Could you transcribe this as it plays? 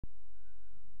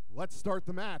Let's start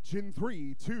the match in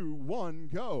 3, 2, 1,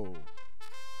 go.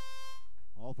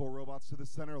 All four robots to the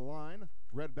center line.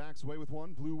 Red backs away with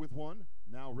one, blue with one.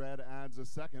 Now red adds a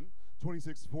second.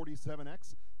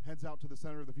 2647X heads out to the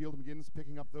center of the field and begins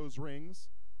picking up those rings.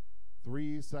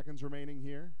 3 seconds remaining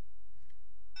here.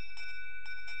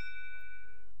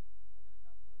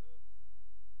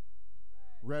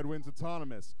 Red wins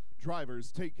autonomous.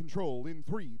 Drivers take control in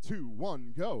 3, 2,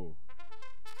 1, go.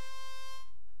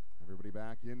 Everybody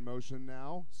back in motion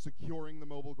now, securing the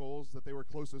mobile goals that they were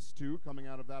closest to coming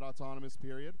out of that autonomous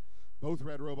period. Both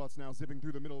red robots now zipping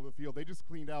through the middle of the field. They just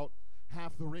cleaned out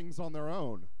half the rings on their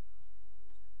own.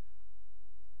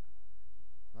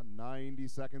 90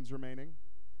 seconds remaining.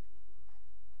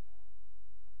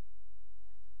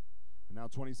 And now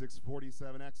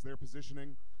 2647X, they're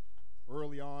positioning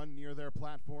early on near their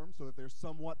platform so that they're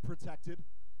somewhat protected.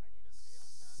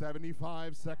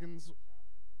 75 seconds.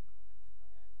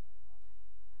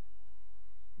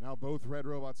 Now both red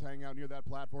robots hanging out near that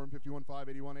platform.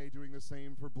 51581A doing the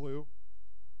same for blue.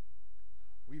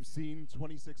 We've seen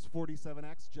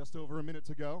 2647X just over a minute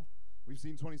to go. We've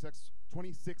seen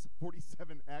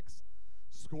 2647X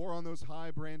score on those high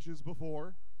branches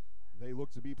before. They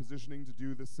look to be positioning to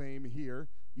do the same here.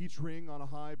 Each ring on a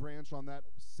high branch on that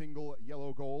single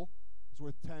yellow goal is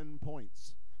worth 10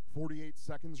 points. 48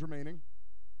 seconds remaining.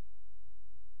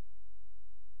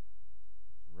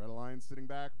 Red Alliance sitting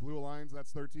back, Blue Alliance,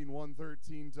 that's 13-1,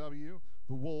 13W.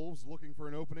 The Wolves looking for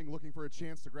an opening, looking for a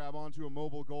chance to grab onto a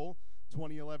mobile goal.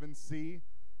 2011C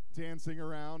dancing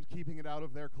around, keeping it out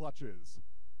of their clutches.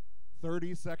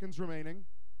 30 seconds remaining.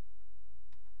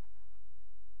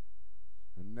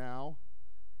 And now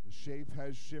the shape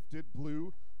has shifted.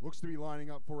 Blue looks to be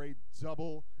lining up for a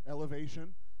double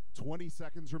elevation. 20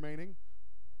 seconds remaining.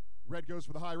 Red goes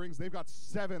for the high rings. They've got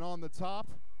 7 on the top.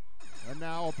 And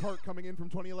now a part coming in from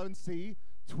 2011C.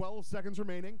 12 seconds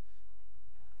remaining.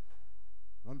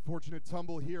 Unfortunate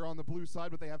tumble here on the blue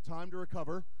side, but they have time to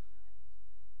recover.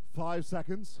 5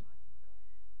 seconds.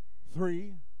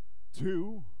 3,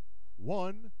 2,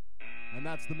 1. And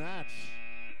that's the match.